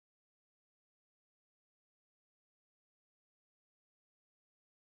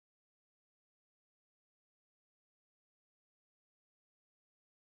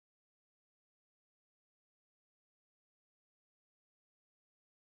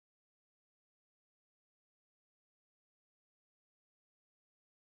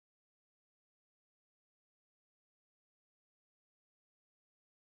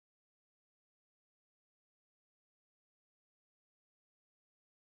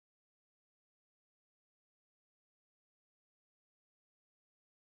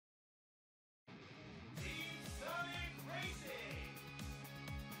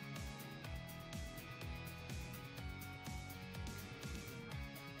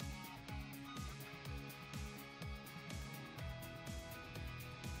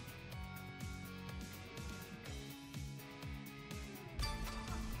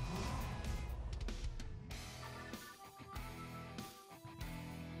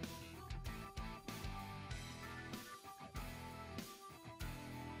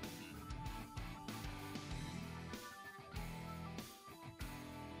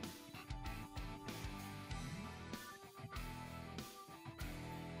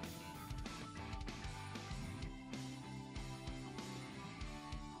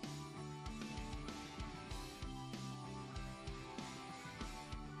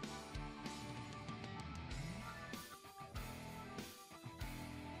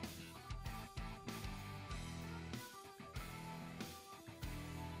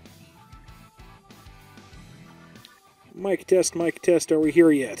Mic test, are we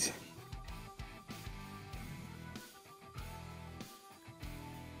here yet?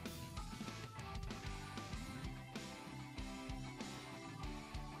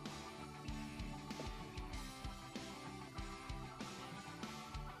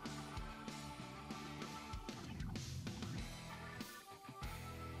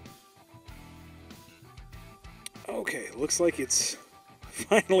 Okay, looks like it's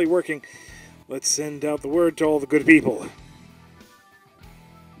finally working. Let's send out the word to all the good people.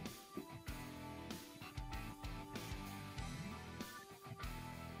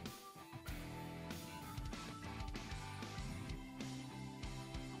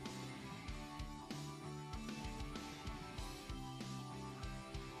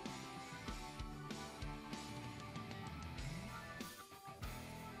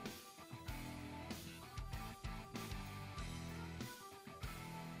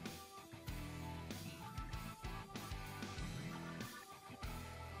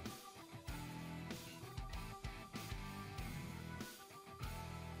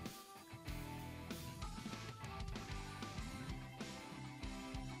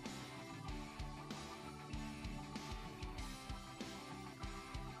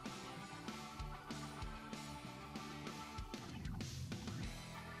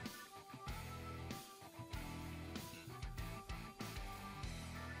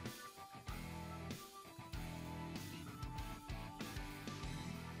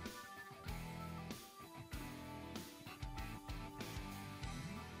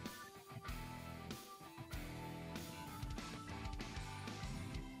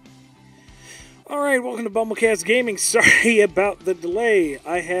 Alright, welcome to BumbleKast Gaming. Sorry about the delay.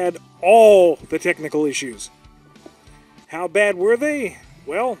 I had all the technical issues. How bad were they?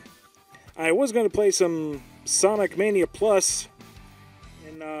 Well, I was going to play some Sonic Mania Plus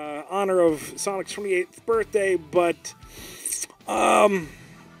in honor of Sonic's 28th birthday, but that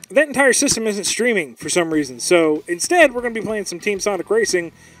entire system isn't streaming for some reason. So instead, we're going to be playing some Team Sonic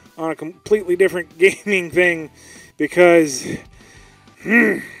Racing on a completely different gaming thing because...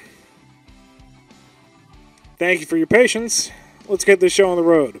 Thank you for your patience. Let's get this show on the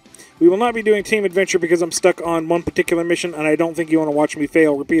road. We will not be doing Team Adventure because I'm stuck on one particular mission and I don't think you want to watch me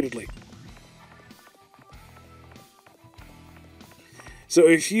fail repeatedly. So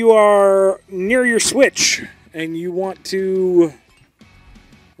if you are near your Switch and you want to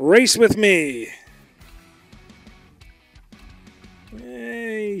race with me,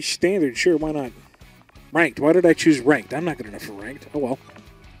 standard, sure, why not? Ranked, why did I choose ranked? I'm not good enough for ranked. Oh well.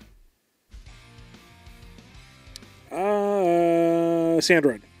 Sand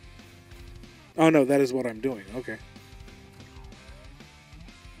Run. Oh no, that is what I'm doing. Okay.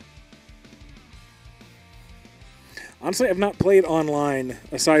 Honestly, I've not played online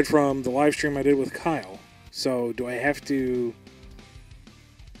aside from the live stream I did with Kyle. So, do I have to...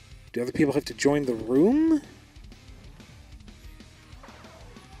 Do other people have to join the room?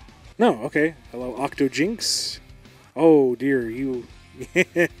 No, okay. Hello, Octojinx. Oh dear, you...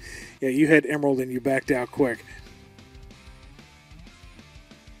 yeah, you had Emerald and you backed out quick.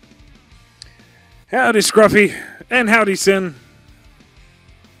 Howdy, Scruffy, and howdy, Sin.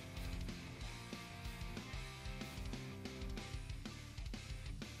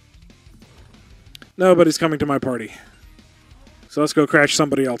 Nobody's coming to my party. So let's go crash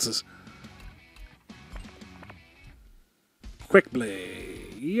somebody else's. Quick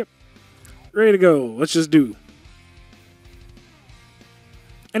play. Yep. Ready to go. Let's just do.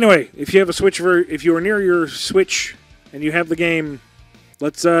 Anyway, if you have a Switch, if you are near your Switch and you have the game,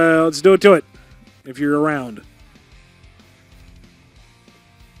 let's do it to it. If you're around.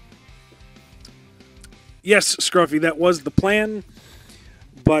 Yes, Scruffy, that was the plan.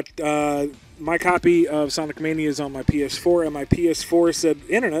 But my copy of Sonic Mania is on my PS4, and my PS4 said,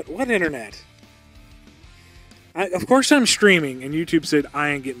 Internet? What internet? Of course I'm streaming, and YouTube said, I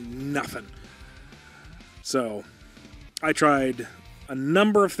ain't getting nothing. So, I tried a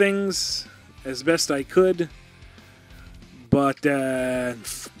number of things as best I could, but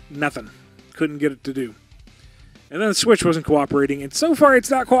nothing. Couldn't get it to do. And then the Switch wasn't cooperating, and so far it's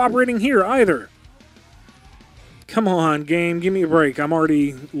not cooperating here either. Come on, game, give me a break. I'm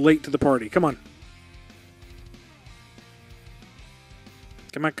already late to the party. Come on.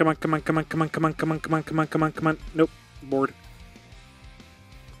 Come on, come on, come on, come on, come on, come on, come on, come on, come on, come on, come on. Nope, bored.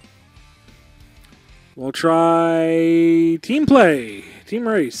 We'll try team play, team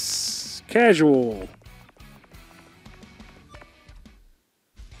race, casual.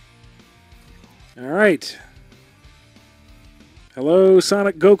 All right. Hello,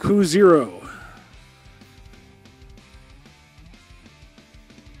 Sonic Goku Zero.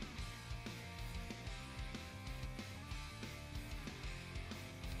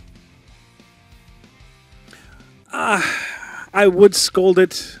 I would scold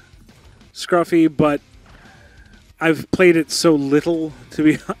it, Scruffy, but I've played it so little to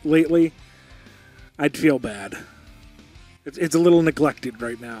be lately. I'd feel bad. It's a little neglected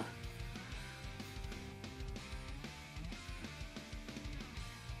right now.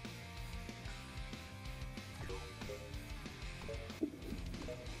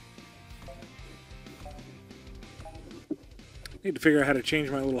 Need to figure out how to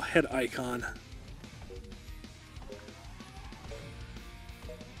change my little head icon.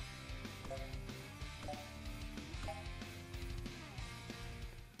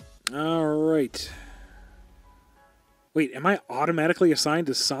 All right. Wait, am I automatically assigned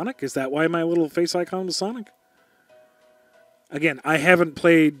to Sonic? Is that why my little face icon was Sonic? Again, I haven't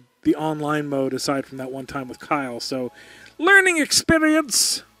played the online mode aside from that one time with Kyle, so learning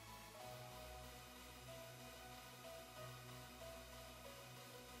experience.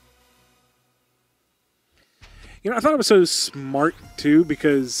 You know, I thought it was so smart, too,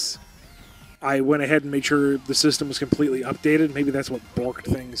 because I went ahead and made sure the system was completely updated. Maybe that's what borked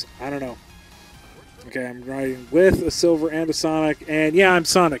things. I don't know. Okay, I'm riding with a Silver and a Sonic, and yeah, I'm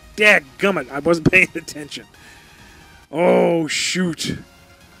Sonic. Dadgummit, I wasn't paying attention. Oh, shoot.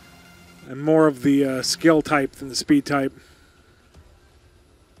 I'm more of the skill type than the speed type.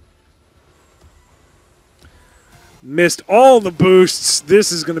 Missed all the boosts.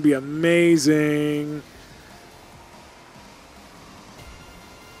 This is going to be amazing.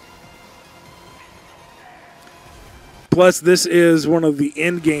 Plus, this is one of the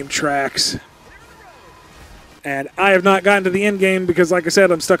end-game tracks. And I have not gotten to the end game because, like I said,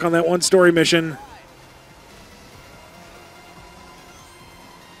 I'm stuck on that one story mission.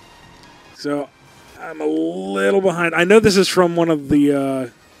 So, I'm a little behind. I know this is from one of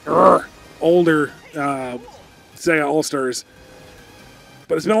the older Sega All-Stars.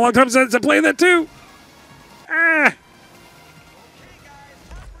 But it's been a long time since I played that, too. Ah!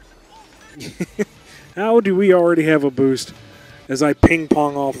 How do we already have a boost as I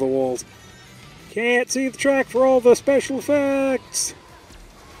ping-pong off the walls? Can't see the track for all the special effects.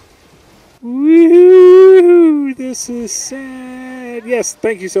 Woohoo! This is sad. Yes,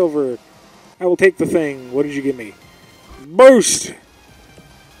 thank you, Silver. I will take the thing. What did you give me? Boost!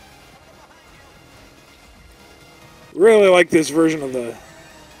 Really like this version of the...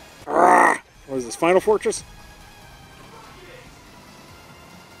 What is this, Final Fortress?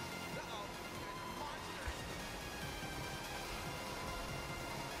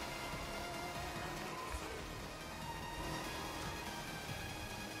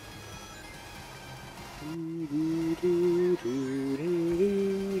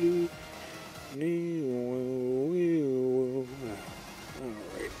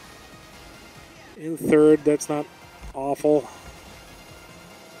 Alright. In third, that's not awful.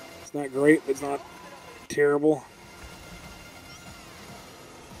 It's not great, but it's not terrible.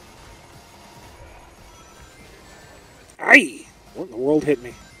 Aye! What in the world hit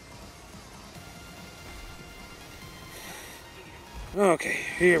me? Okay,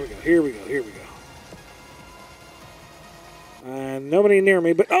 here we go, here we go, here we go. Nobody near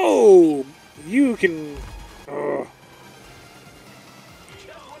me, but oh! You can...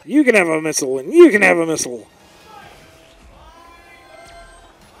 you can have a missile, and you can have a missile.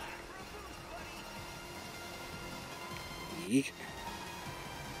 Yeek.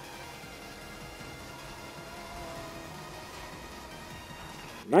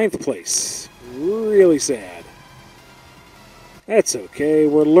 Ninth place. Really sad. That's okay.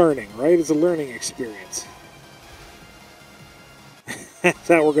 We're learning, right? It's a learning experience. That's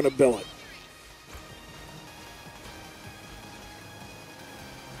how we're going to bill it.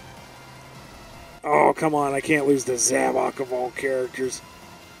 Oh, come on. I can't lose the Zabok of all characters.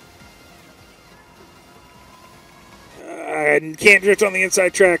 I can't drift on the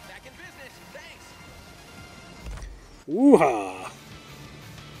inside track. Woo-ha.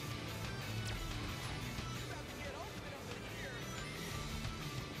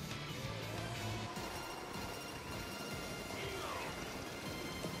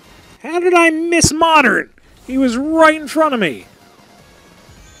 How did I miss Modern? He was right in front of me.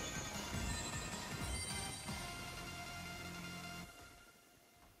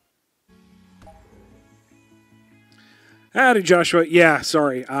 Howdy, Joshua. Yeah,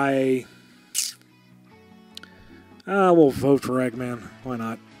 sorry. We'll vote for Eggman. Why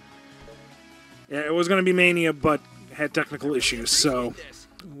not? Yeah, it was going to be Mania, but had technical issues, so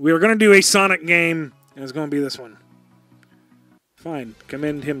we were going to do a Sonic game, and it's going to be this one. Fine.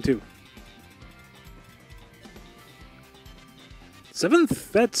 Commend him, too.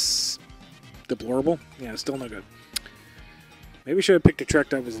 7th? That's deplorable. Yeah, still no good. Maybe I should have picked a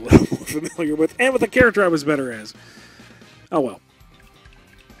track I was a little more familiar with, and with a character I was better as. Oh well.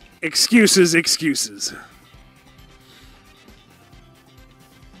 Excuses, excuses.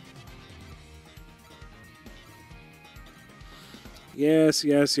 Yes,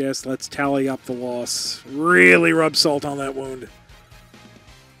 yes, yes. Let's tally up the loss. Really rub salt on that wound.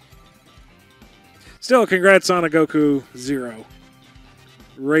 Still, congrats on a Goku 0.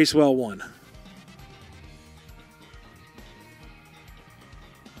 Race well won.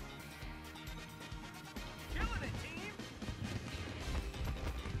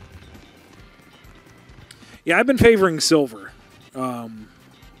 Yeah, I've been favoring Silver.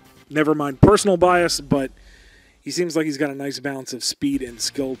 Never mind personal bias, but he seems like he's got a nice balance of speed and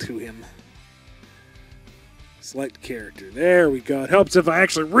skill to him. Select character. There we go. It helps if I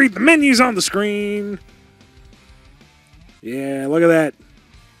actually read the menus on the screen. Yeah, look at that.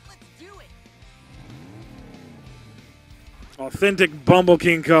 Let's do it. Authentic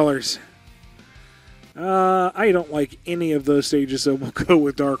BumbleKing colors. I don't like any of those stages, so we'll go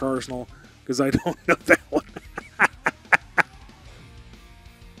with Dark Arsenal, because I don't know that one.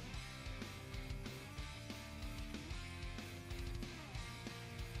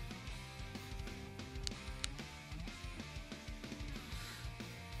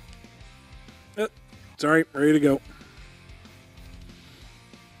 Sorry, ready to go.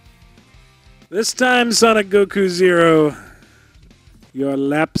 This time, Sonic Goku 0, your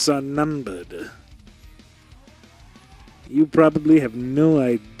laps are numbered. You probably have no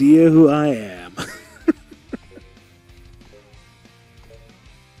idea who I am.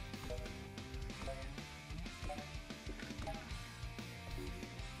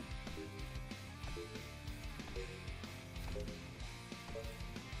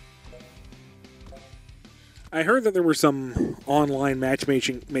 I heard that there were some online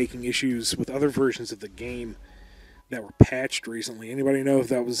matchmaking issues with other versions of the game that were patched recently. Anybody know if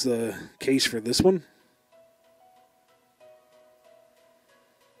that was the case for this one?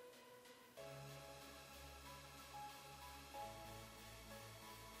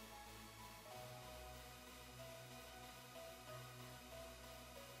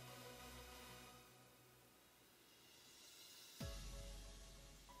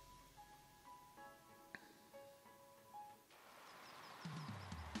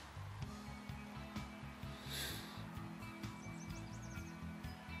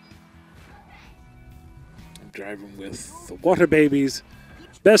 Driving with the Water Babies.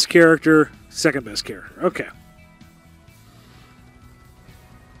 Best character, second best character. Okay.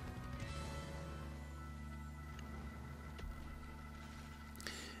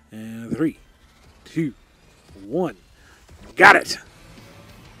 And 3, 2, 1. Got it!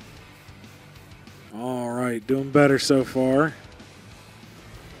 Alright, doing better so far.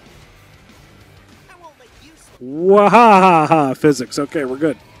 Wahaha! Physics. Okay, we're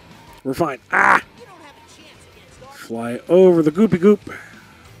good. We're fine. Ah! Fly over the goopy goop.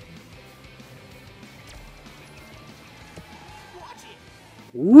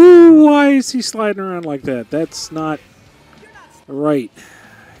 Woo! Why is he sliding around like that? That's not right.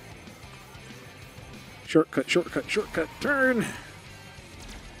 Shortcut, shortcut, shortcut, turn.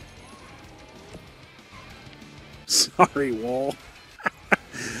 Sorry, wall.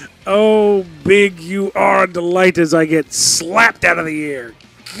 Oh, big you are a delight as I get slapped out of the air.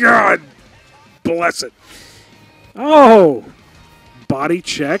 God bless it. Oh, body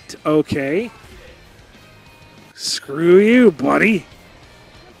checked. Okay. Screw you, buddy.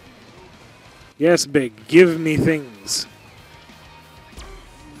 Yes, big. Give me things.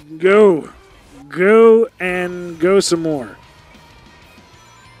 Go. Go and go some more.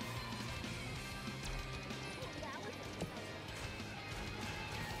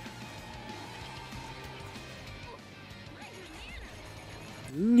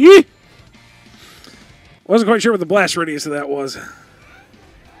 Yee! Wasn't quite sure what the blast radius of that was.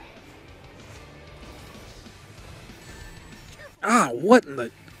 Ah, what in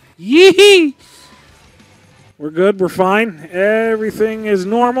the... Yee! We're good, we're fine. Everything is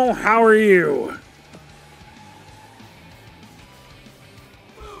normal. How are you?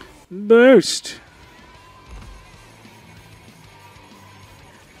 Boost.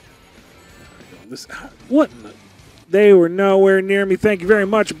 This, what in the... They were nowhere near me. Thank you very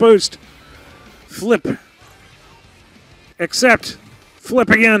much. Boost. Flip. Accept. Flip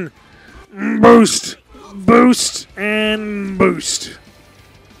again. Boost. Boost. And boost.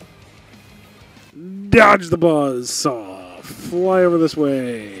 Dodge the buzzsaw. Fly over this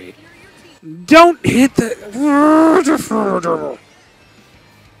way. Don't hit the...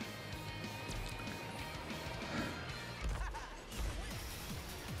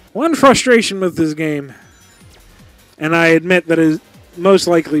 One frustration with this game, and I admit that is most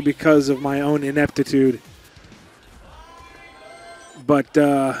likely because of my own ineptitude, But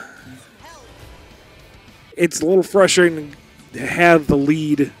it's a little frustrating to have the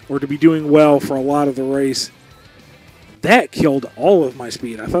lead or to be doing well for a lot of the race. That killed all of my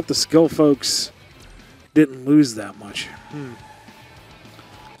speed. I thought the skill folks didn't lose that much.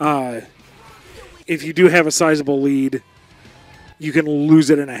 If you do have a sizable lead, you can lose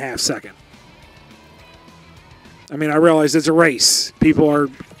it in a half second. I mean, I realize it's a race. People are,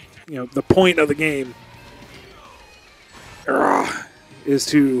 the point of the game is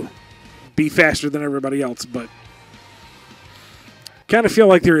to be faster than everybody else, but kind of feel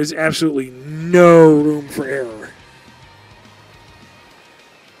like there is absolutely no room for error.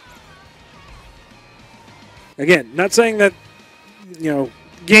 Again, not saying that,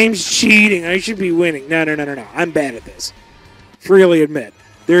 game's cheating, I should be winning. No. I'm bad at this. Freely admit.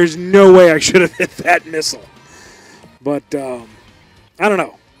 There's no way I should have hit that missile. But, I don't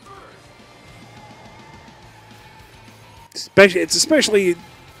know. It's especially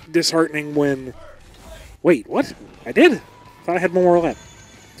disheartening when... Wait, what? I did? I thought I had more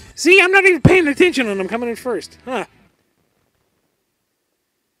left. See, I'm not even paying attention and I'm coming in first. Huh.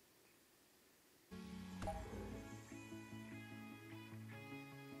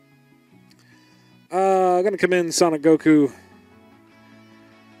 I'm going to commend Sonic Goku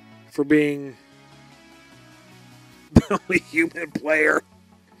for being the only human player.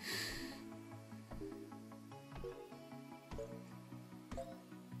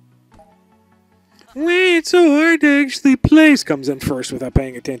 Wait, it's so hard to actually place. Comes in first without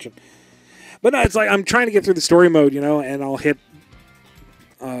paying attention. But no, it's like I'm trying to get through the story mode, and I'll hit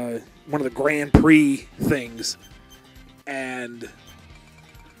one of the Grand Prix things. And...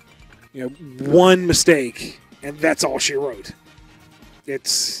 one mistake, and that's all she wrote.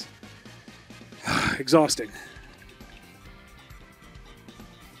 It's exhausting.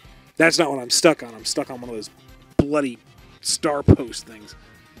 That's not what I'm stuck on. I'm stuck on one of those bloody star post things.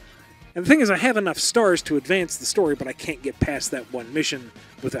 And the thing is, I have enough stars to advance the story, but I can't get past that one mission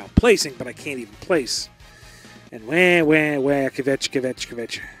without placing, but I can't even place. And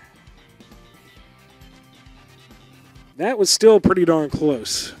kvetch. That was still pretty darn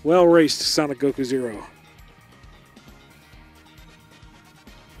close. Well raced, Sonic Goku Zero.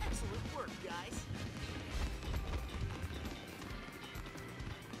 Excellent work, guys.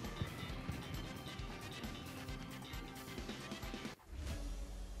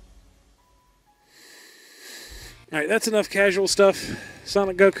 Alright, that's enough casual stuff.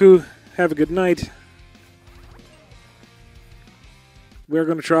 Sonic Goku, have a good night. We're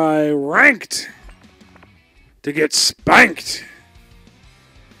going to try Ranked to get spanked.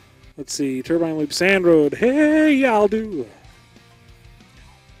 Let's see. Turbine Loop Sand Road. Hey, I'll do.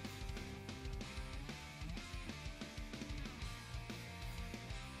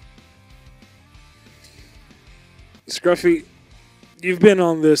 Scruffy, you've been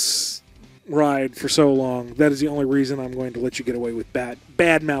on this ride for so long. That is the only reason I'm going to let you get away with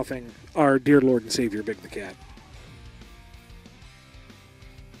bad-mouthing our dear Lord and Savior, Big the Cat.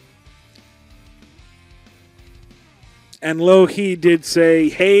 And lo, he did say,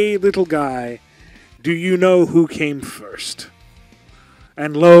 "Hey, little guy, do you know who came first?"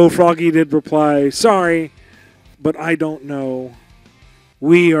 And lo, Froggy did reply, "Sorry, but I don't know.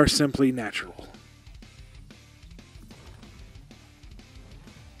 We are simply natural."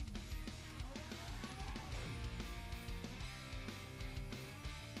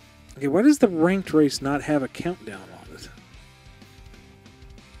 Okay, why does the ranked race not have a countdown on it?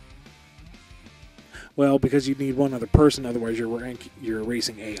 Well, because you need one other person, otherwise you're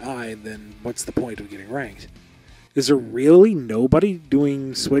racing AI, and then what's the point of getting ranked? Is there really nobody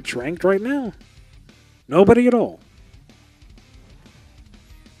doing Switch ranked right now? Nobody at all?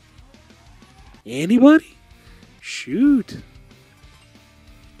 Anybody? Shoot.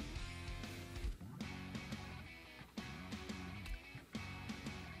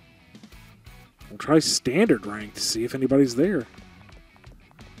 I'll try standard rank to see if anybody's there.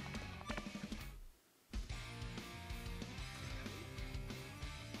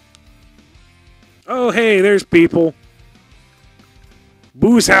 Oh, hey, there's people.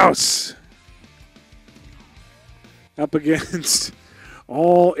 Boo's house. Up against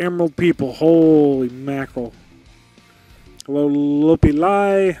all emerald people. Holy mackerel. Hello, Lopi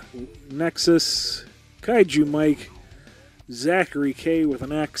Lai, Nexus, Kaiju Mike, Zachary K with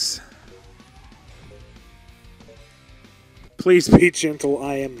an X. Please be gentle,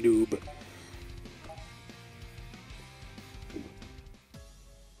 I am noob.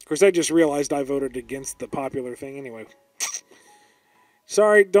 Of course, I just realized I voted against the popular thing anyway.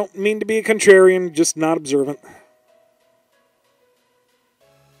 Sorry, don't mean to be a contrarian, just not observant.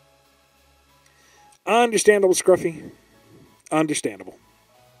 Understandable, Scruffy. Understandable.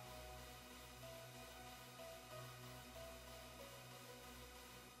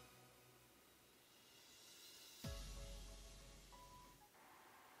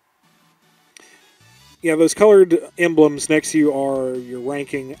 Yeah, those colored emblems next to you are your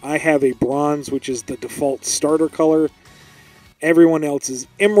ranking. I have a bronze, which is the default starter color. Everyone else is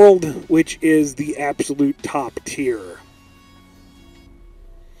emerald, which is the absolute top tier.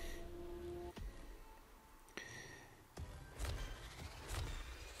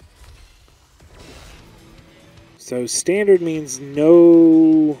 So standard means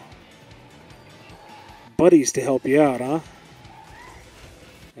no buddies to help you out, huh?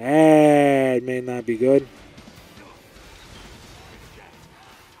 That may not be good.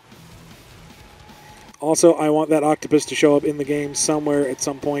 Also, I want that octopus to show up in the game somewhere at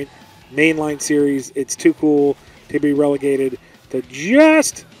some point. Mainline series, it's too cool to be relegated to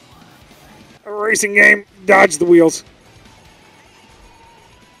just a racing game. Dodge the wheels.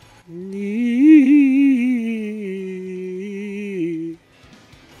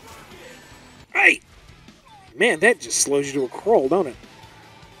 Hey! Man, that just slows you to a crawl, don't it?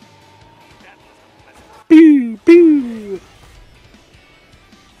 Boo! Boo!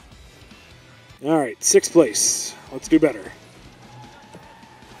 Alright, 6th place. Let's do better.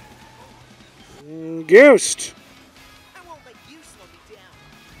 Ghost! I won't let you slow me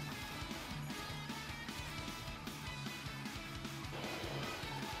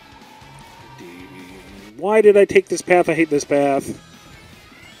down. Why did I take this path? I hate this path.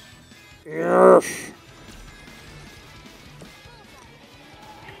 Urgh.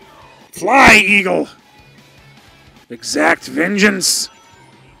 Fly, eagle! Exact vengeance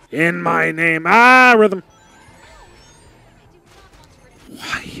in my name. Ah, rhythm.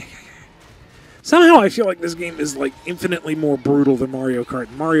 Why? Somehow I feel like this game is like infinitely more brutal than Mario Kart.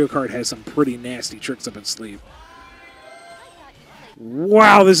 Mario Kart has some pretty nasty tricks up its sleeve.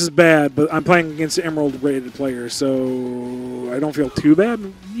 Wow, this is bad, but I'm playing against Emerald-rated players, so I don't feel too bad.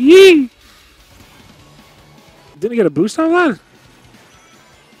 Yee! Didn't I get a boost on that?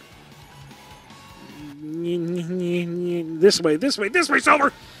 This way, this way, this way,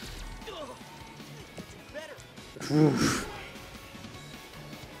 Silver! Oof.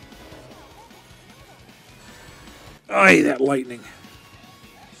 Ay, that lightning.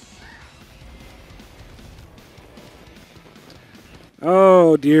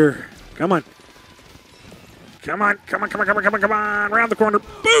 Oh, dear. Come on. Come on, come on, come on, come on, come on, come on. Around the corner.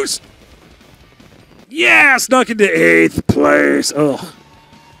 Boost! Yeah, snuck into 8th place. Ugh.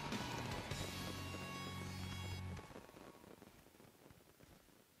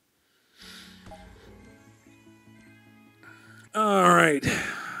 All right.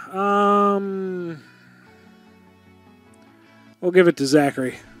 We'll give it to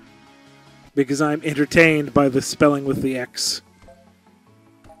Zachary because I'm entertained by the spelling with the X.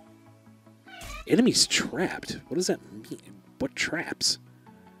 Enemies trapped? What does that mean? What traps?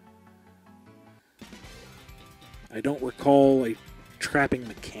 I don't recall a trapping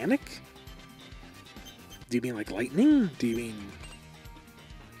mechanic. Do you mean like lightning? Do you mean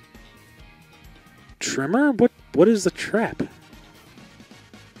trimmer? What is the trap?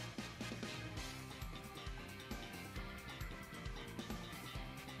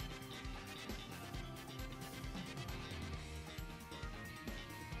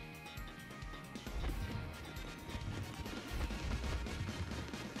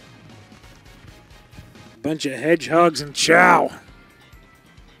 Bunch of hedgehogs and chow.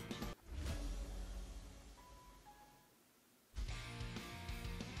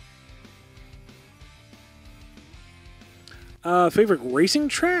 Favorite racing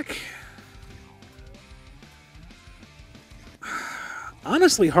track?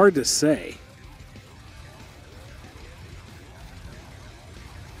 Honestly, hard to say.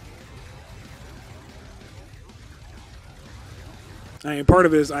 I mean, part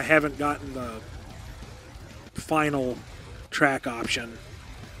of it is I haven't gotten the final track option,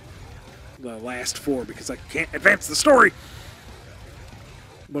 the last 4, because I can't advance the story.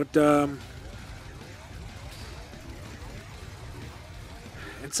 But, and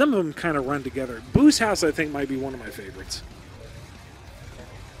some of them kind of run together. Boo's House, I think, might be one of my favorites.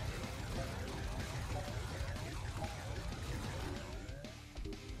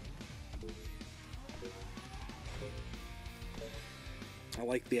 I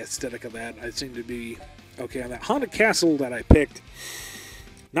like the aesthetic of that. I seem to be okay on that. Haunted Castle that I picked,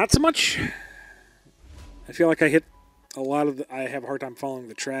 not so much. I feel like I hit a lot of I have a hard time following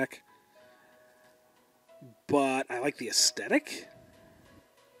the track. But I like the aesthetic.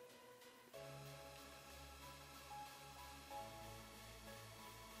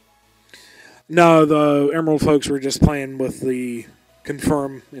 No, the Emerald folks were just playing with the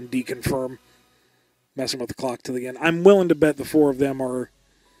confirm and deconfirm, messing with the clock till the end. I'm willing to bet the four of them are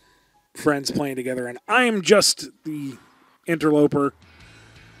friends playing together, and I'm just the interloper.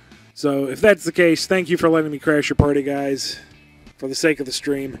 So if that's the case, thank you for letting me crash your party, guys, for the sake of the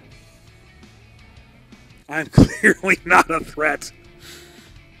stream. I'm clearly not a threat.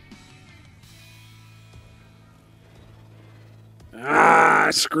 Ah,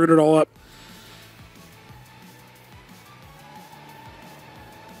 I screwed it all up.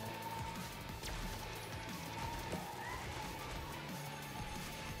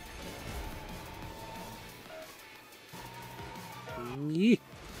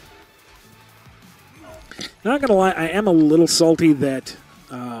 Not gonna lie, I am a little salty that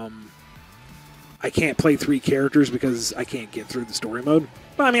I can't play 3 characters because I can't get through the story mode.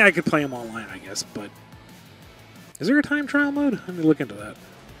 Well, I mean, I could play them online, I guess, but is there a time trial mode? Let me look into that.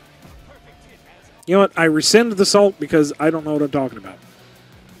 You know what? I rescind the salt because I don't know what I'm talking about.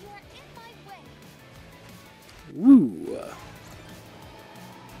 Woo.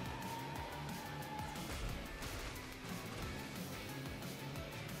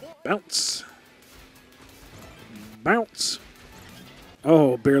 Bounce. Bounce.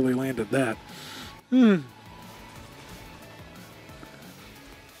 Oh, barely landed that. Oh,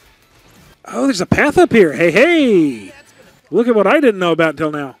 there's a path up here. Hey, hey. Look at what I didn't know about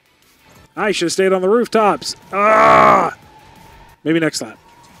until now. I should have stayed on the rooftops. Ah! Maybe next time.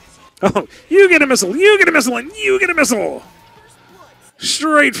 Oh, you get a missile. You get a missile. And you get a missile.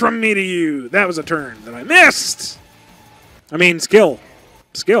 Straight from me to you. That was a turn that I missed. I mean, skill.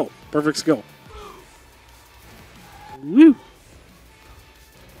 Skill. Perfect skill. Woo.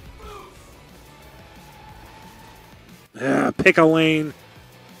 Yeah, pick a lane.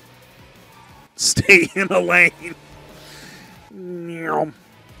 Stay in a lane. I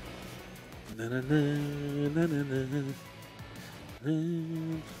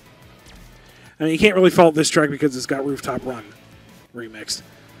mean, you can't really fault this track because it's got Rooftop Run remixed.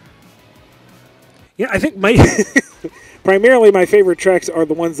 Yeah, I think my primarily my favorite tracks are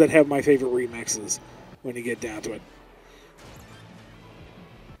the ones that have my favorite remixes when you get down to it.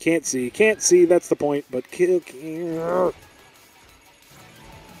 Can't see, that's the point, but kill.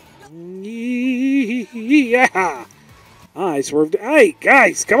 Yeah! I swerved. Hey,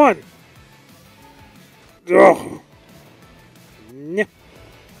 guys, come on! Oh. Yeah.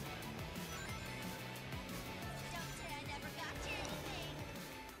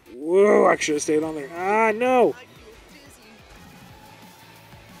 Whoa, I should have stayed on there. Ah, no!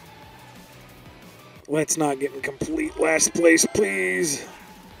 Let's not get in complete last place, please.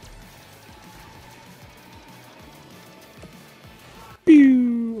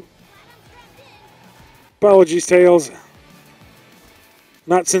 Pew! Apologies, Tails.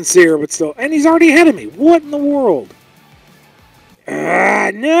 Not sincere, but still. And he's already ahead of me. What in the world? Ah,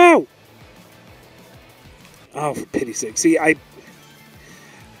 no! Oh, for pity's sake. See, I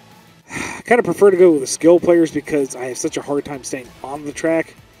kind of prefer to go with the skill players because I have such a hard time staying on the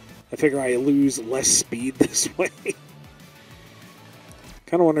track. I figure I lose less speed this way.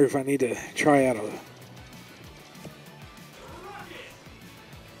 Kind of wonder if I need to try out a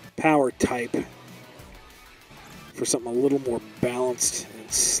power type for something a little more balanced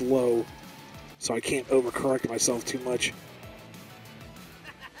and slow so I can't overcorrect myself too much.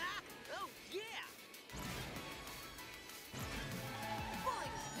 Oh, yeah!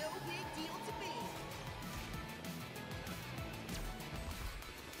 Flying's no big deal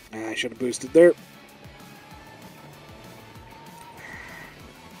to me. I should have boosted there.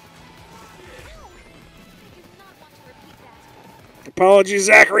 Apologies,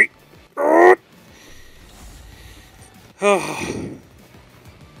 Zachary. Oh.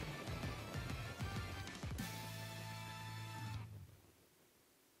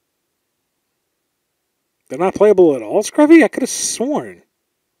 They're not playable at all, Scruffy? I could have sworn.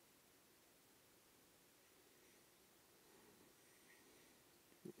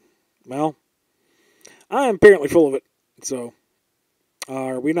 Well, I'm apparently full of it. So,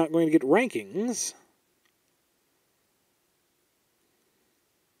 are we not going to get rankings?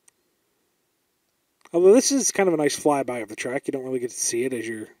 Although this is kind of a nice flyby of the track. You don't really get to see it as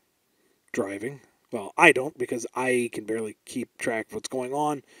you're driving. Well, I don't because I can barely keep track of what's going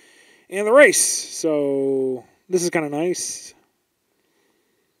on in the race. So, this is kind of nice.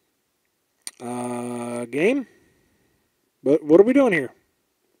 Game? But what are we doing here?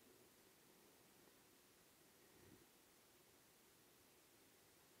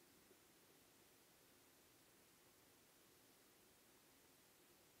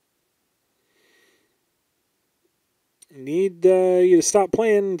 Need you to stop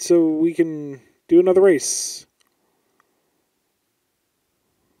playing so we can do another race.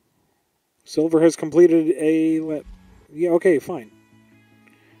 Silver has completed a... Yeah, okay, fine.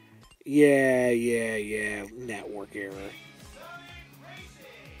 Yeah. Network error.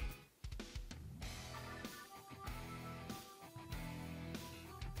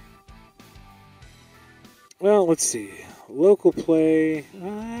 Well, let's see. Local play.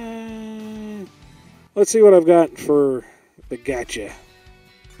 Let's see what I've got for the gotcha.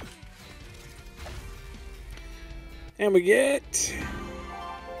 And we get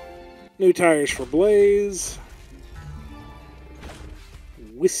new tires for Blaze.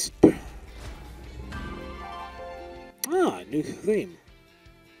 Wisp. New theme.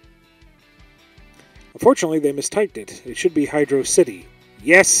 Unfortunately, they mistyped it. It should be Hydro City.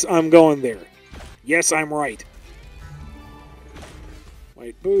 Yes, I'm going there. Yes, I'm right.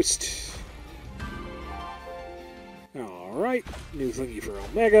 White boost. Alright. New thingy for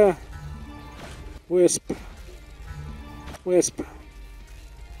Omega. Wisp. Wisp.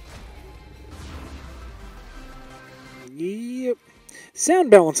 Yep.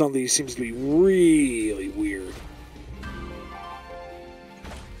 Sound balance on these seems to be really weird.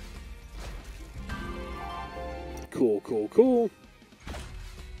 Cool.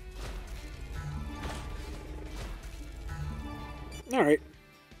 Alright.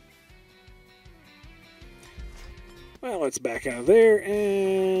 Well, let's back out of there,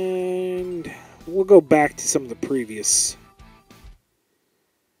 and we'll go back to some of the previous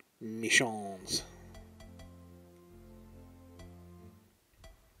missions.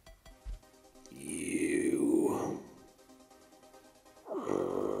 You.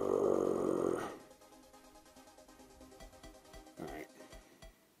 Alright.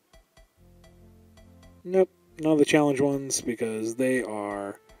 Nope, none of the challenge ones because they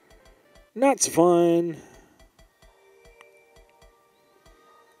are not so fun.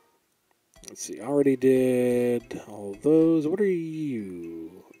 Let's see, I already did all of those. What are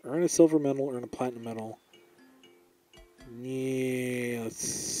you? Earn a silver medal, earn a platinum medal. Yeah, let's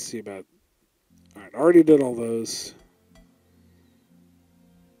see about... Alright, already did all those.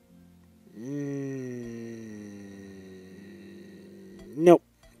 Nope.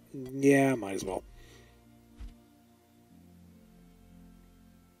 Yeah, might as well.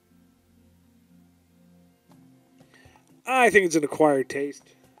 I think it's an acquired taste.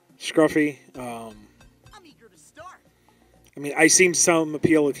 Scruffy. I'm eager to start. I mean, I seem some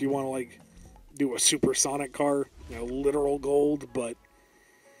appeal if you want to, like, do a supersonic car, you know, literal gold, but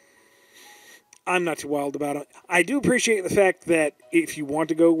I'm not too wild about it. I do appreciate the fact that if you want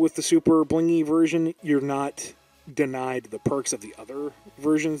to go with the super blingy version, you're not denied the perks of the other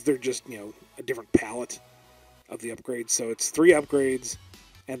versions. They're just, you know, a different palette of the upgrades. So it's 3 upgrades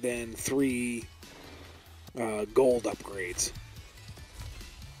and then 3 gold upgrades.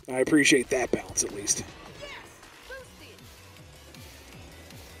 I appreciate that balance at least. Boosted.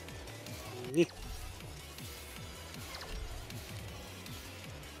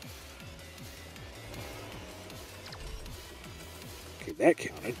 Okay, that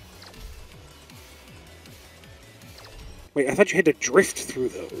counted. Wait, I thought you had to drift through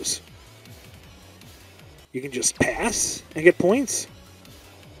those. You can just pass and get points?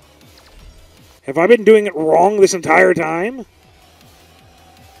 Have I been doing it wrong this entire time?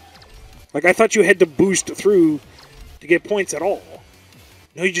 Like, I thought you had to boost through to get points at all.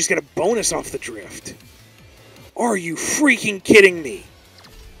 No, you just get a bonus off the drift. Are you freaking kidding me?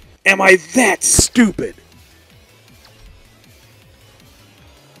 Am I that stupid?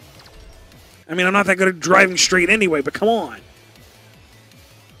 I mean, I'm not that good at driving straight anyway, but come on.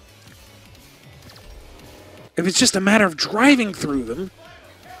 If it's just a matter of driving through them,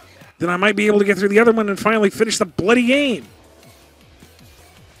 then I might be able to get through the other one and finally finish the bloody game.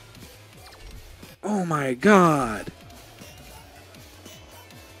 Oh my god.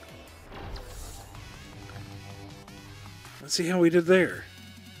 Let's see how we did there.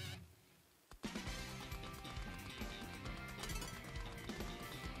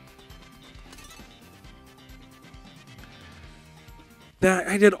 That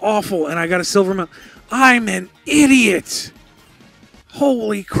I did awful and I got a silver medal. I'm an idiot.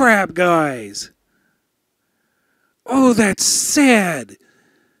 Holy crap, guys. Oh, that's sad.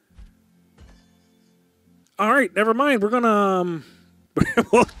 All right, never mind. We're going to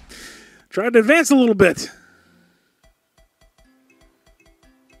we'll try to advance a little bit.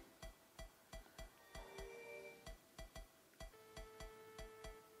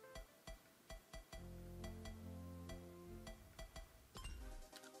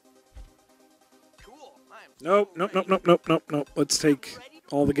 Cool. Nope. Let's take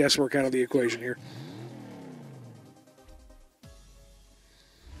all the guesswork out of the equation here.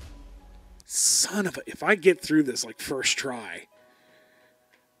 son of a... If I get through this, like, first try,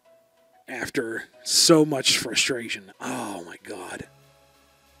 after so much frustration, oh my god.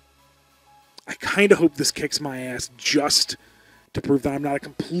 I kind of hope this kicks my ass just to prove that I'm not a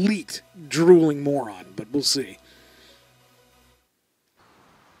complete drooling moron, but we'll see.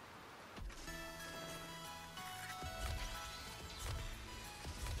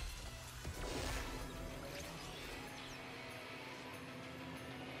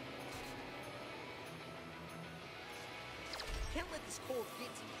 Can't let this cold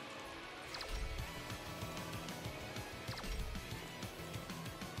get to me.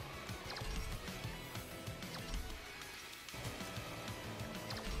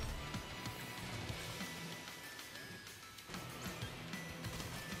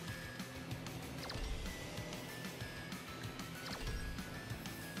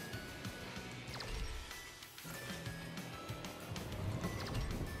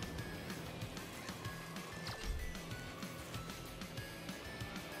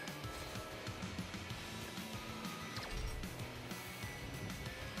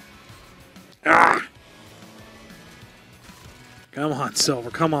 Ah! Come on, Silver.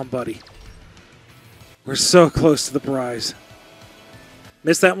 Come on, buddy. We're so close to the prize.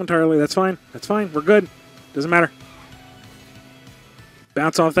 Missed that one entirely. That's fine. That's fine. We're good. Doesn't matter.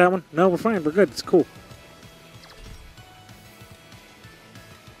 Bounce off that one. No, we're fine. We're good. It's cool.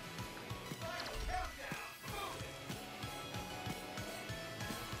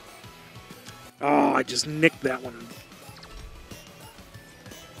 Oh, I just nicked that one.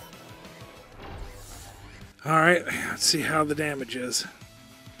 Alright, let's see how the damage is.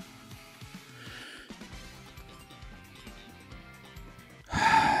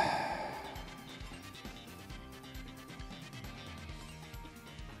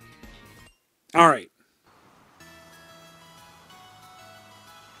 Alright.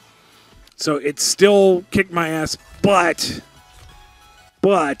 So it still kicked my ass, but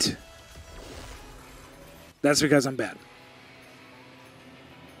that's because I'm bad.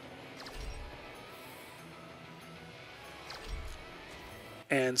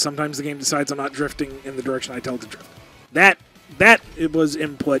 And sometimes the game decides I'm not drifting in the direction I tell it to drift. That it was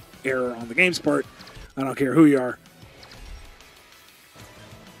input error on the game's part. I don't care who you are.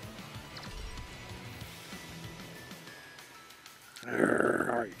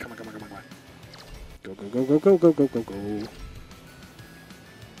 Alright, come on. Go.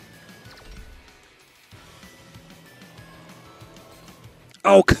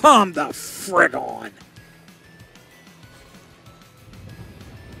 Oh, come the frig on.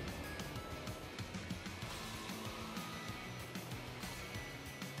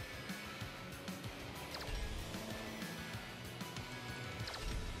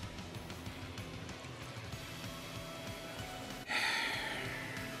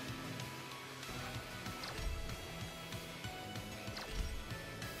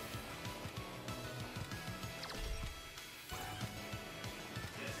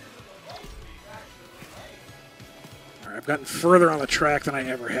 I've gotten further on the track than I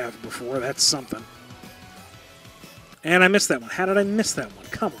ever have before. That's something. And I missed that one. How did I miss that one?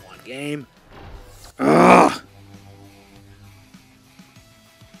 Come on, game. Ugh.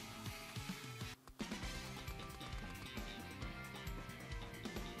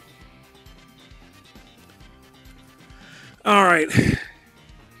 All right.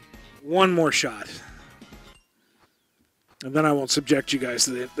 One more shot. And then I won't subject you guys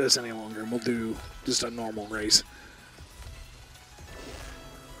to this any longer, and we'll do just a normal race.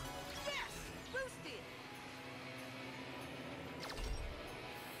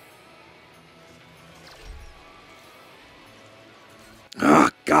 Oh,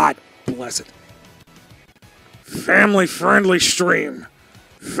 God bless it. Family-friendly stream.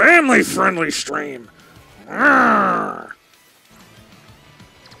 Family-friendly stream. Arrgh.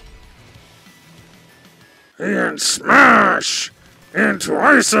 And smash into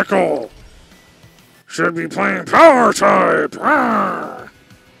icicle. Should be playing power type. Arrgh.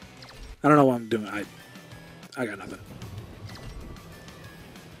 I don't know what I'm doing. I got nothing.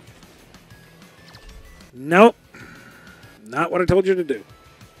 Nope. Not what I told you to do.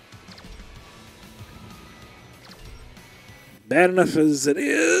 Bad enough as it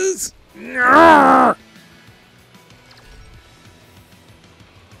is. Arrgh.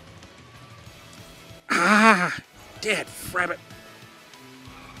 Ah, dead frabbit.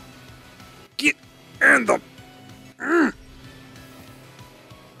 Get in the...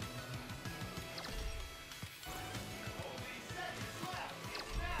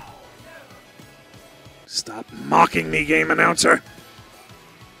 Stop mocking me, game announcer.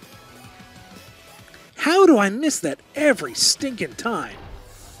 How do I miss that every stinking time?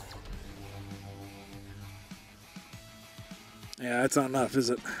 Yeah, that's not enough, is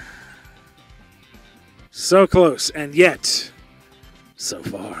it? So close, and yet, so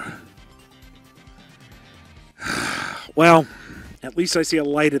far. Well, at least I see a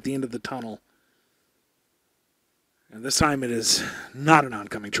light at the end of the tunnel. And this time it is not an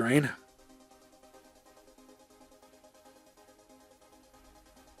oncoming train.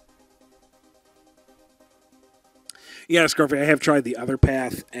 Yeah, Scarfy, I have tried the other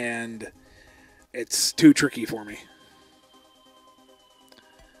path, and it's too tricky for me.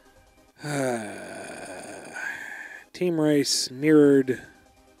 Team race, mirrored.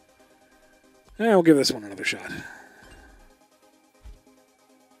 We'll give this one another shot.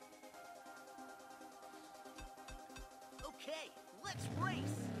 Okay, let's race.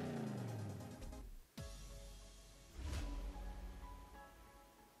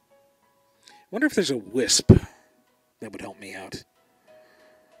 Wonder if there's a wisp that would help me out.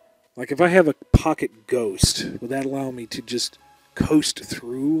 Like if I have a pocket ghost, would that allow me to just coast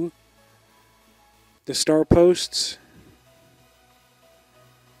through the star posts?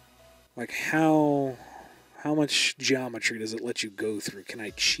 Like how much geometry does it let you go through? Can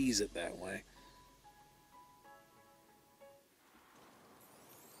I cheese it that way?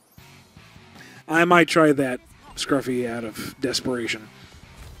 I might try that, Scruffy, out of desperation.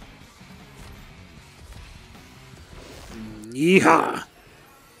 Yeehaw!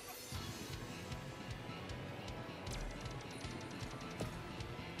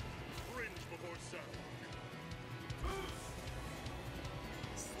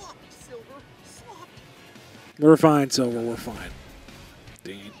 Sloppy, Silver. Sloppy. We're fine, Silver. We're fine.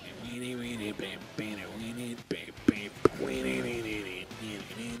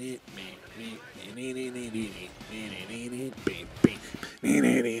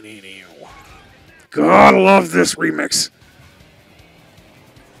 God, I love this remix.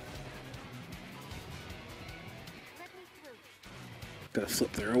 Gotta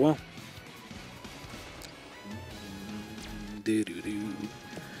flip there, well. Do do do.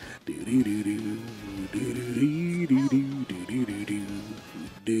 Do do do do. Do do do do do do do do do.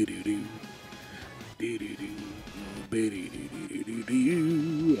 Do do do. Do do do. Do do do do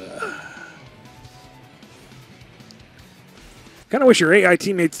do. Kind of wish your AI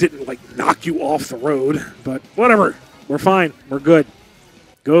teammates didn't like knock you off the road, but whatever. We're fine. We're good.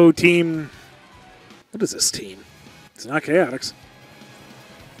 Go team. What is this team? It's not Chaotix.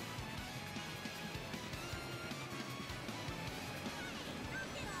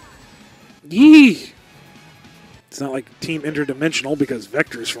 Yee! It's not like Team Interdimensional because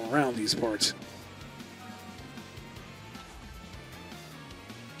Vector's from around these parts.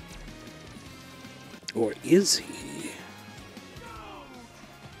 Or is he?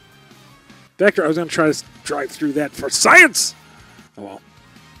 Vector, I was going to try to drive through that for science! Oh well.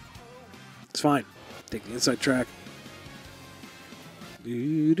 It's fine. Take the inside track.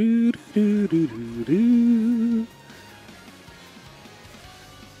 Do, do, do, do, do, do.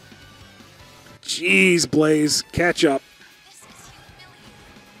 Jeez, Blaze, catch up.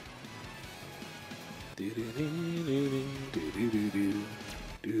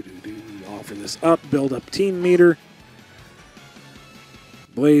 Offer this up, build up team meter.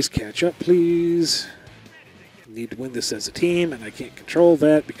 Blaze, catch up, please. Need to win this as a team, and I can't control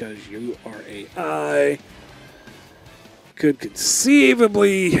that because you are AI. Could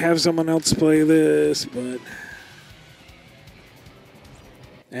conceivably have someone else play this, but...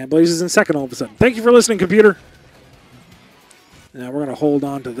 And Blaze is in second all of a sudden. Thank you for listening, computer. Now we're going to hold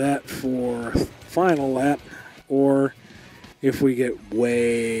on to that for final lap, or if we get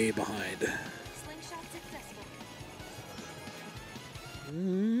way behind. Slingshot successful. Coming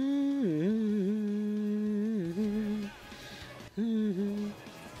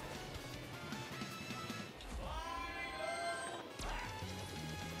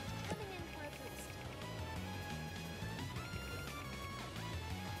in for a boost.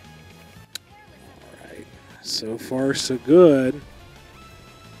 Alright, so far so good.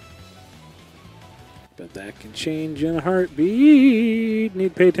 But that can change in a heartbeat. Need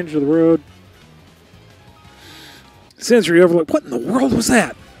to pay attention to the road. Sensory overload. What in the world was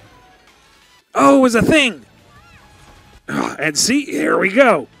that? Oh, it was a thing. And see, here we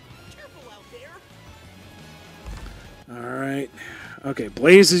go. Careful out there. All right. Okay,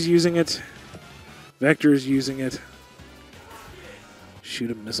 Blaze is using it. Vector is using it. Shoot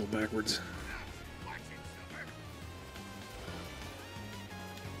a missile backwards.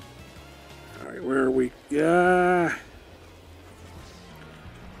 All right, where are we? Yeah. I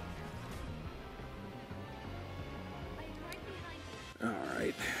am right behind you. All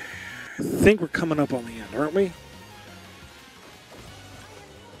right. I think we're coming up on the end, aren't we?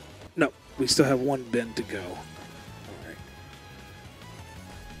 No, we still have one bend to go. All right.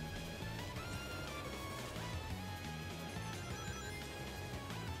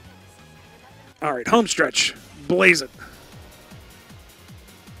 All right, home stretch. Blaze it.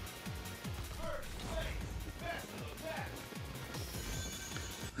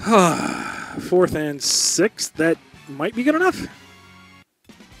 Fourth and sixth. That might be good enough.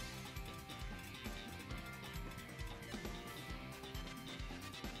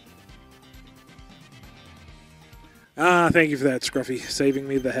 Thank you for that, Scruffy. Saving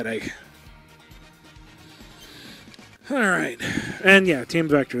me the headache. All right. And yeah, Team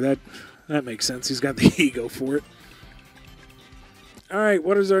Vector. That makes sense. He's got the ego for it. All right,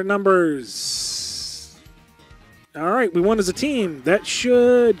 what is our numbers? All right, we won as a team. That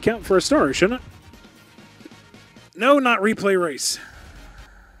should count for a star, shouldn't it? No, not replay race.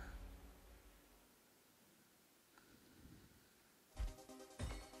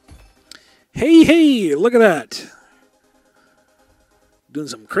 Hey, look at that. Doing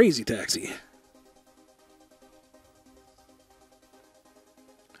some crazy taxi.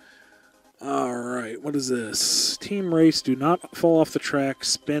 All right, what is this? Team race, do not fall off the track,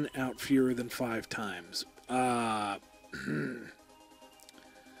 spin out fewer than 5 times.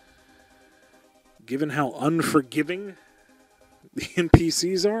 Given how unforgiving the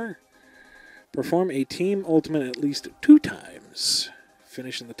NPCs are, perform a team ultimate at least 2 times.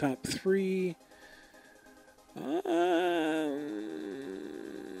 Finish in the top 3.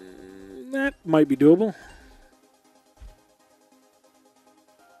 That might be doable.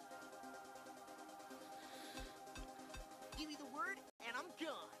 Give me the word, and I'm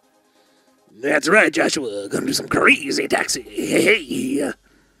gone. That's right, Joshua. Gonna do some crazy taxi. Hey.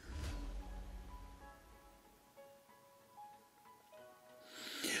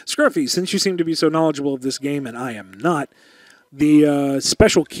 Scruffy, since you seem to be so knowledgeable of this game and I am not, the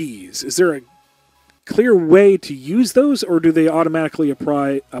special keys, is there a clear way to use those, or do they automatically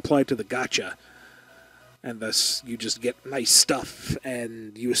apply to the gacha? And thus you just get nice stuff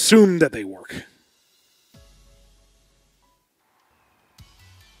and you assume that they work.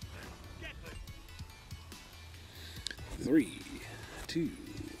 Three, 2,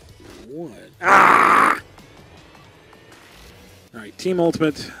 1. Ah! Alright, Team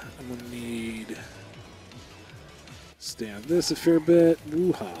Ultimate. I'm going to need... Stay on this a fair bit.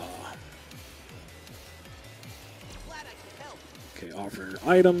 Woo-ha. Glad I could help. Okay, offer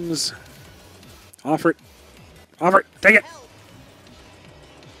items. Offer it. Offer it. Take it. Help.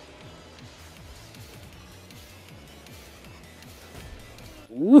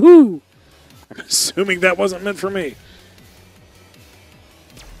 Woohoo! I'm assuming that wasn't meant for me.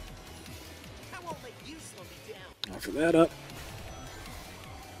 I won't let you slow me down. Offer that up.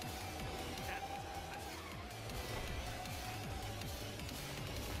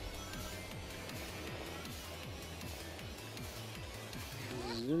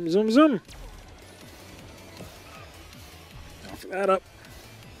 Zoom. Offer that up.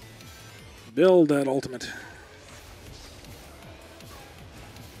 Build that ultimate.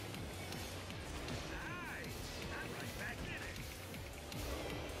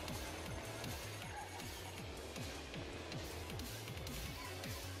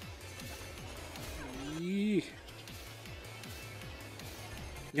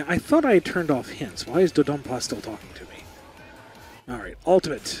 Yeah, I thought I had turned off hints. Why is Dodonpa still talking to me? Alright,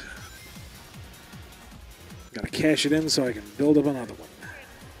 ultimate. Gotta cash it in so I can build up another one.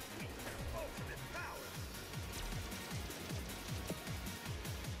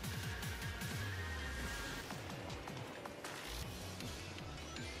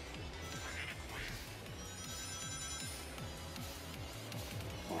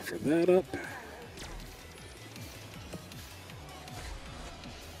 Offer that up.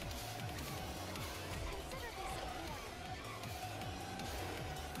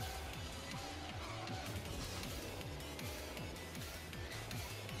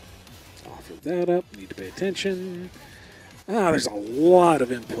 Offer that up. Need to pay attention. There's a lot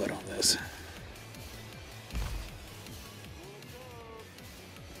of input on this.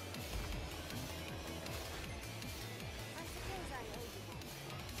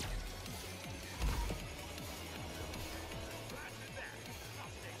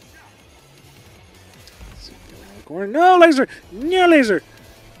 Corner. No laser! No laser!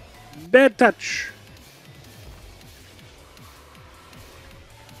 Bad touch.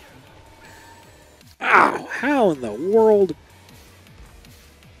 Ow! How in the world?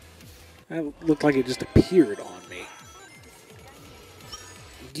 That looked like it just appeared on me.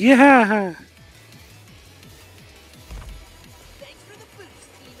 Yeah! Thanks for the boost,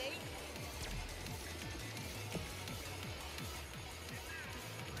 teammate.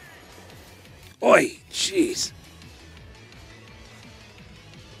 Oi! Jeez.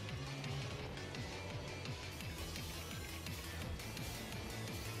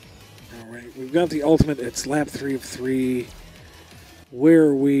 Alright, we've got the ultimate. It's lap 3 of 3. Where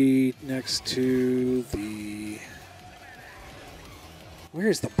are we next to the...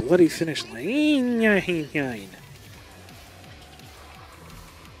 Where's the bloody finish line?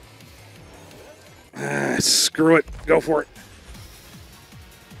 Screw it. Go for it.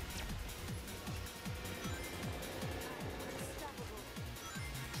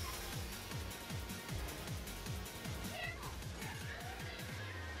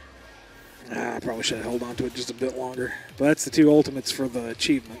 I probably should have held on to it just a bit longer. But that's the 2 ultimates for the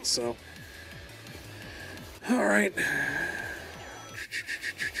achievement, so... All right.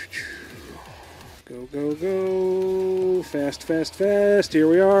 Go, go, go. Fast, fast, fast. Here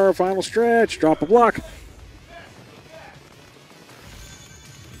we are. Final stretch. Drop a block.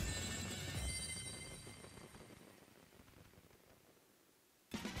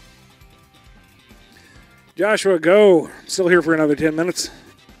 Joshua, go. Still here for another 10 minutes.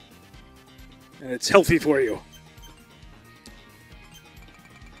 And it's healthy for you.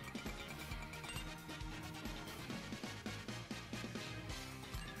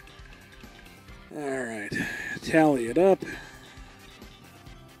 All right. Tally it up.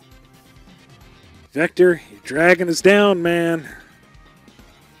 Vector, you're dragging us down, man.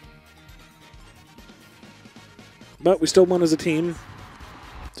 But we still won as a team.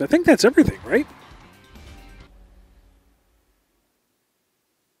 So I think that's everything, right?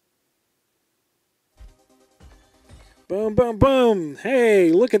 Boom, boom, boom.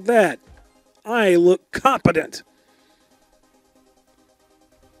 Hey, look at that. I look competent.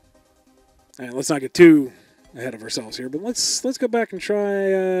 All right, let's not get too ahead of ourselves here, but let's go back and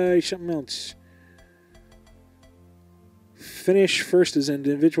try something else. Finish first as an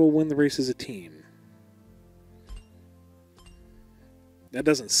individual, win the race as a team. That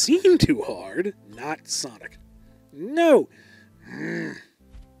doesn't seem too hard. Not Sonic. No.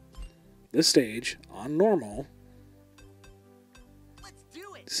 This stage, on normal. Let's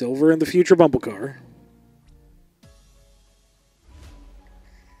do it. Silver in the future Bumble car.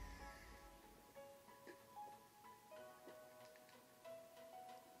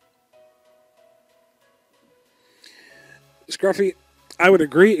 Scruffy, I would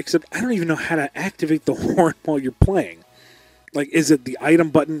agree, except I don't even know how to activate the horn while you're playing. Like, is it the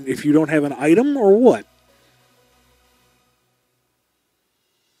item button if you don't have an item, or what?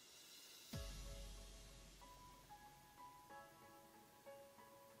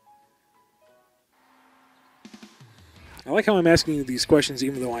 I like how I'm asking you these questions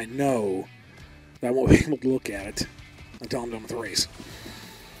even though I know that I won't be able to look at it until I'm done with the race.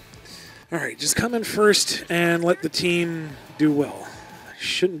 Alright, just come in first and let the team do well.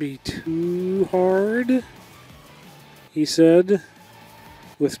 Shouldn't be too hard, he said,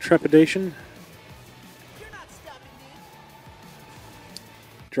 with trepidation. You're not stopping me.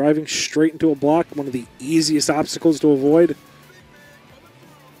 Driving straight into a block, one of the easiest obstacles to avoid.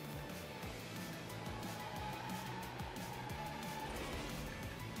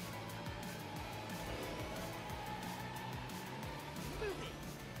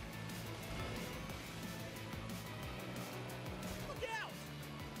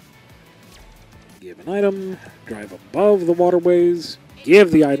 Give an item, drive above the waterways, give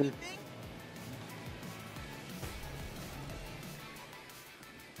the item.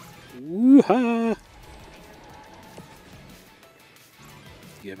 Woo-ha!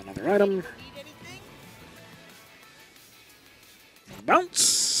 Give another item. Need anything?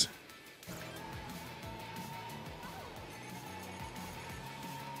 Bounce!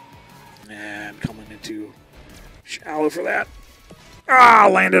 And coming into shallow for that. Ah,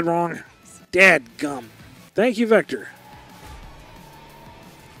 landed wrong. Dadgum. Thank you, Vector.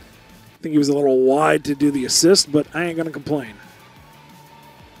 I think he was a little wide to do the assist, but I ain't going to complain.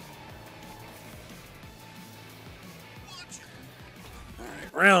 All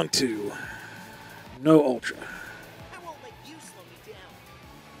right, round 2. No Ultra. I won't let you slow me down.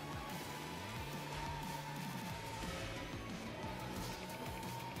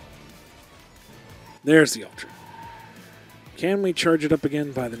 There's the Ultra. Can we charge it up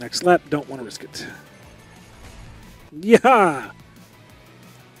again by the next lap? Don't want to risk it. Yeah!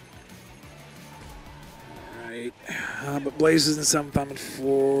 Alright. But Blaze is in 7th, I'm in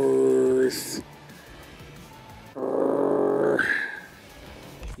 4th.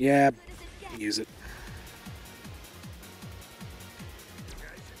 Yeah, use it.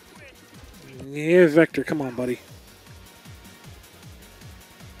 Yeah, Vector, come on, buddy.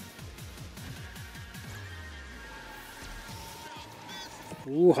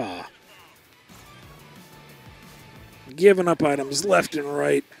 Woo-ha. Giving up items left and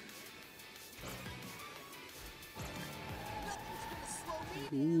right. Nothing's gonna slow me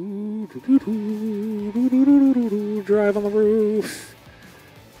Drive on the roof.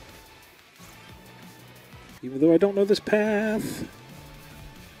 Even though I don't know this path.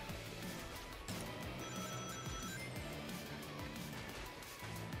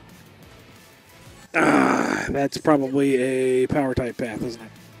 Ah, that's probably a power type path, isn't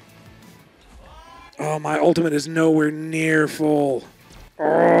it? Oh, my ultimate is nowhere near full.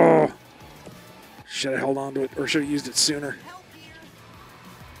 Oh. Should have held on to it, or should have used it sooner. Help here.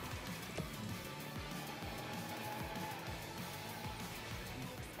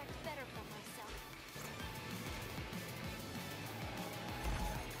 I expect better from myself.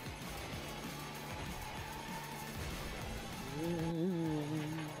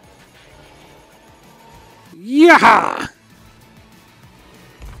 Yeah!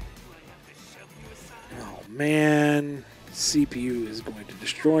 Oh, man. CPU is going to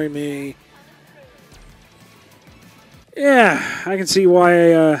destroy me. Yeah, I can see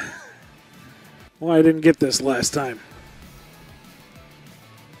why I didn't get this last time.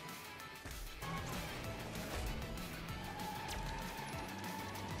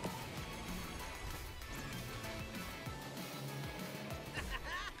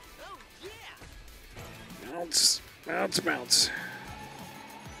 Oh yeah. Bounce, bounce, bounce.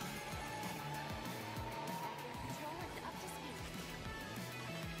 Control and up to speed.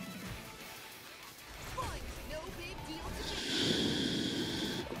 Fun. No big deal to me.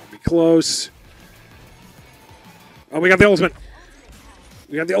 Gonna be close. Oh, we got the ultimate.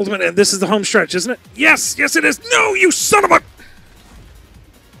 We got the ultimate, and this is the home stretch, isn't it? Yes, yes, it is. No, you son of a!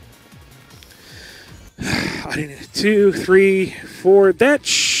 I didn't. 2, 3, 4. That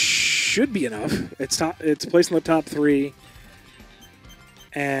should be enough. It's top. It's placed in the top 3,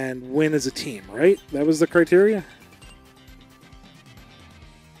 and win as a team. Right? That was the criteria.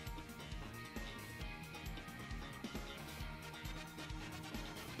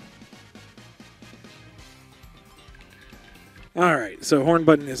 All right. So horn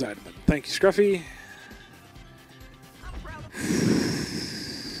button is item button. Thank you, Scruffy. I'm proud of you.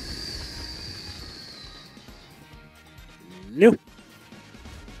 Nope.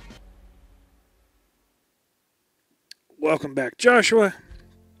 Welcome back, Joshua.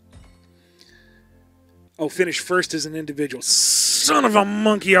 Oh, finish first as an individual. Son of a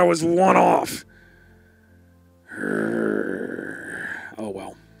monkey, I was one off. Oh,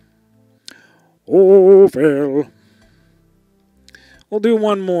 well. Oh, fail. We'll do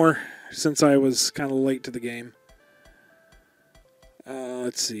one more since I was kind of late to the game.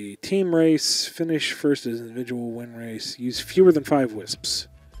 Let's see. Team race. Finish first as individual. Win race. Use fewer than 5 wisps.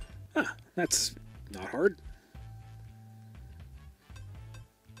 Ah, that's not hard.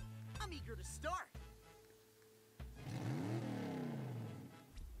 I'm eager to start.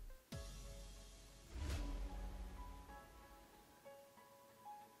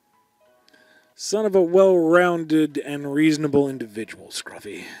 Son of a well-rounded and reasonable individual,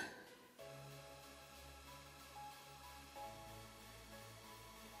 Scruffy.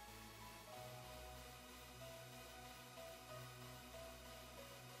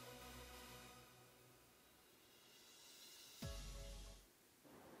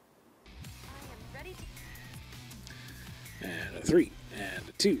 I am ready to. And a 3, and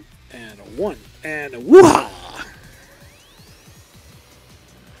a 2, and a 1, and a woo-ha!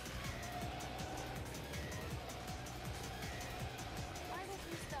 Why won't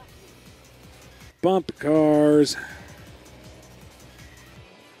you stop me? Bump cars.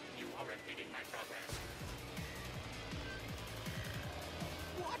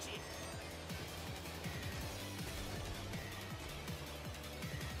 Watch it.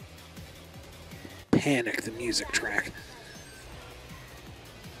 Panic the music track.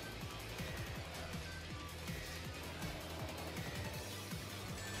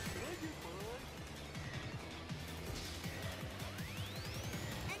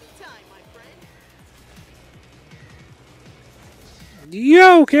 Anytime, my friend.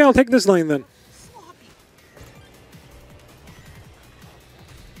 Yeah, okay, I'll take this lane then. Sloppy.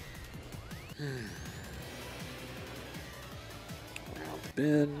 Round the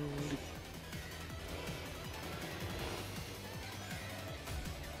bend.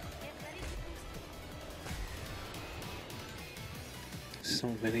 Get ready to boost. So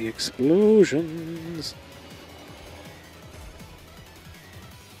many explosions.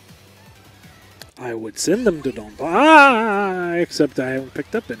 I would send them to Don't Buy, except I haven't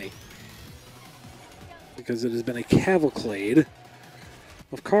picked up any. Because it has been a cavalcade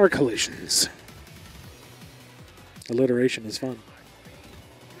of car collisions. Alliteration is fun.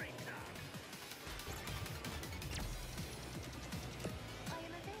 I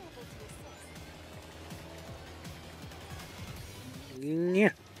am available to assist. Yeah.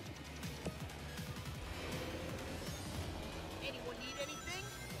 Anyone need anything?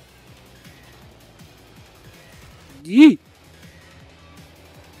 Yeet.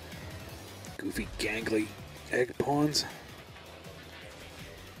 Goofy, gangly egg pawns.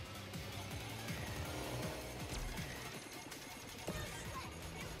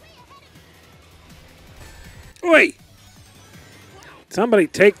 Oi! Somebody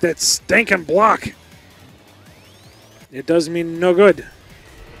take that stinking block. It does me no good.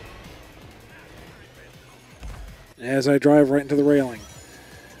 As I drive right into the railing.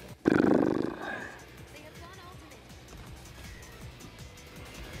 They have gone ultimate.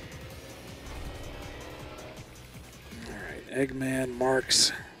 Alright, Eggman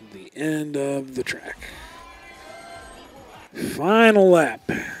marks the end of the track. Final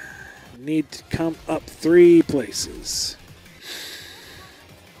lap. Need to come up 3 places.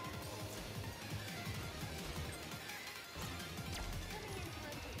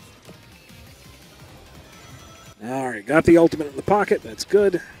 Alright, got the ultimate in the pocket. That's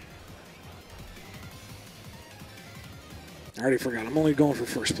good. I already forgot. I'm only going for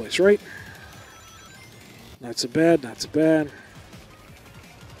first place, right? Not so bad, not so bad.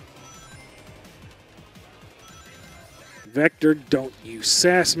 Vector, don't you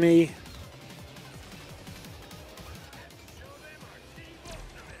sass me.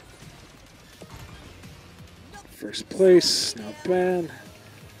 First place, not bad.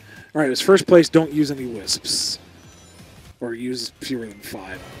 Alright, it was first place, don't use any wisps. Or use fewer than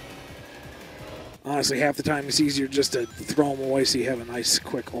 5. Honestly, half the time it's easier just to throw them away so you have a nice,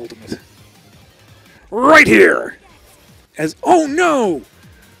 quick ultimate. Right here! As, oh no!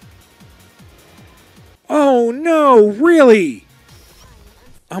 Oh no, really?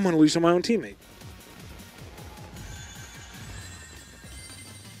 I'm gonna lose to my own teammate.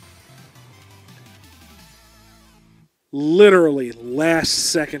 Literally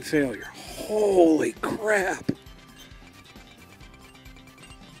last second failure. Holy crap.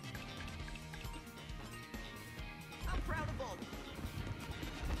 I'm proud of all.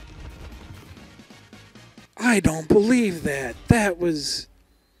 I don't believe that. That was...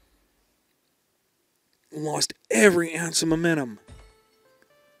 Lost every ounce of momentum.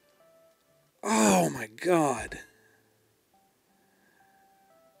 Oh my god.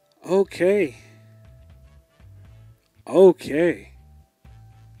 Okay. Okay.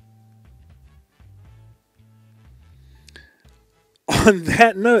 On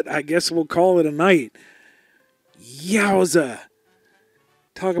that note, I guess we'll call it a night. Yowza.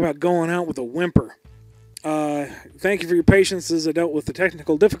 Talk about going out with a whimper. Thank you for your patience as I dealt with the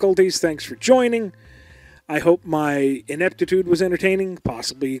technical difficulties. Thanks for joining. I hope my ineptitude was entertaining,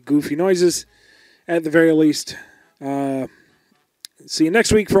 possibly goofy noises at the very least. See you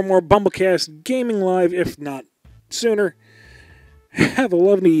next week for more BumbleKast Gaming Live, if not sooner. Have a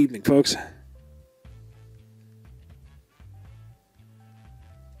lovely evening, folks.